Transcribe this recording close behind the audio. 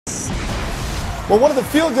Well, one of the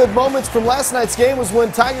feel-good moments from last night's game was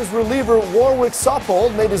when Tigers reliever Warwick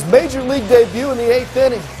Saupold made his major league debut in the 8th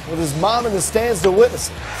inning with his mom in the stands to witness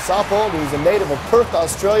it. Saupold, who's a native of Perth,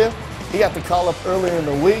 Australia, he got the call up earlier in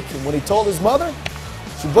the week, and when he told his mother,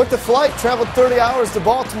 she booked a flight, traveled 30 hours to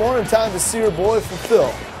Baltimore in time to see her boy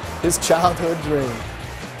fulfill his childhood dream.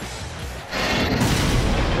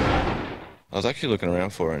 I was actually looking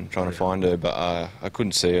around for her and trying to find her, but I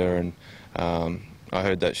couldn't see her, and I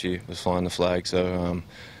heard that she was flying the flag, so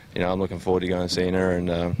you know, I'm looking forward to going and seeing her,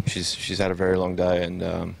 and she's had a very long day, and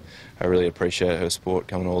I really appreciate her support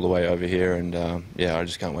coming all the way over here, and yeah, I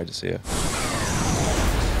just can't wait to see her.